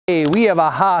we have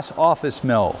a Haas office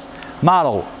mill,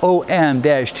 model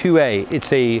OM-2A.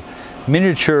 It's a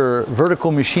miniature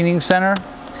vertical machining center,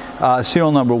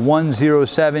 serial number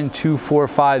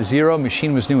 1072450.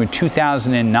 Machine was new in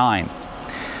 2009.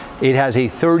 It has a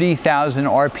 30,000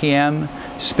 RPM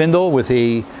spindle with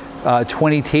a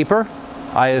 20 taper,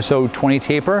 ISO 20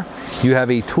 taper. You have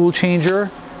a tool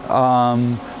changer,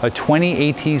 a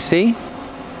 20 ATC,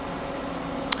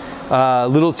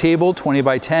 little table 20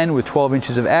 by 10 with 12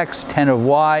 inches of X, 10 of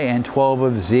Y, and 12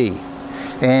 of Z.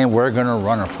 And we're gonna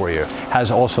run it for you. Has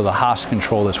also the Haas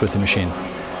control that's with the machine.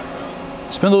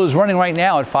 Spindle is running right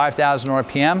now at 5,000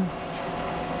 RPM.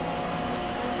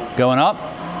 Going up.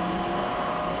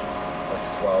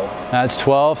 That's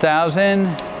 12,000.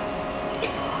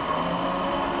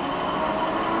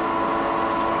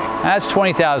 That's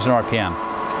 20,000 RPM.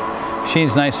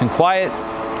 Machine's nice and quiet.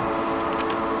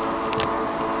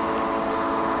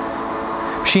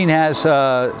 Machine has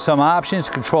some options.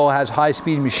 Control has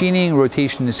high-speed machining,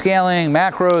 rotation and scaling,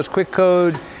 macros, quick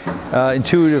code,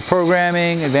 intuitive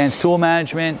programming, advanced tool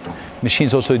management.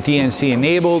 Machine's also DNC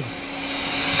enabled.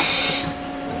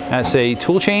 That's a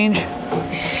tool change.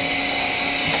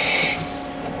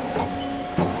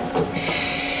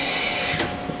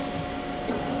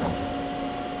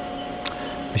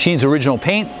 Machine's original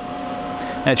paint.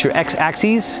 That's your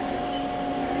X-axis.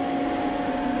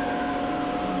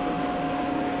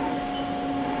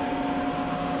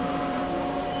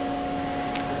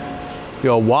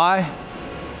 Your Y.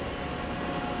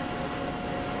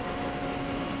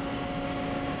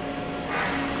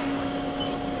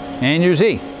 And your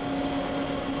Z.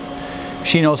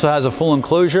 Machine also has a full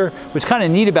enclosure. What's kind of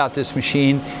neat about this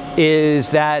machine is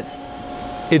that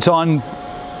it's on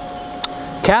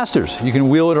casters. You can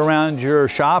wheel it around your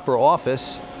shop or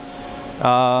office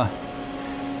to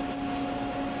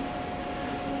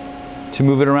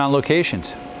move it around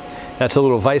locations. That's a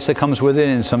little vise that comes with it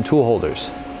and some tool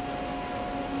holders.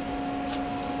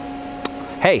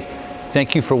 Hey,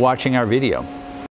 thank you for watching our video.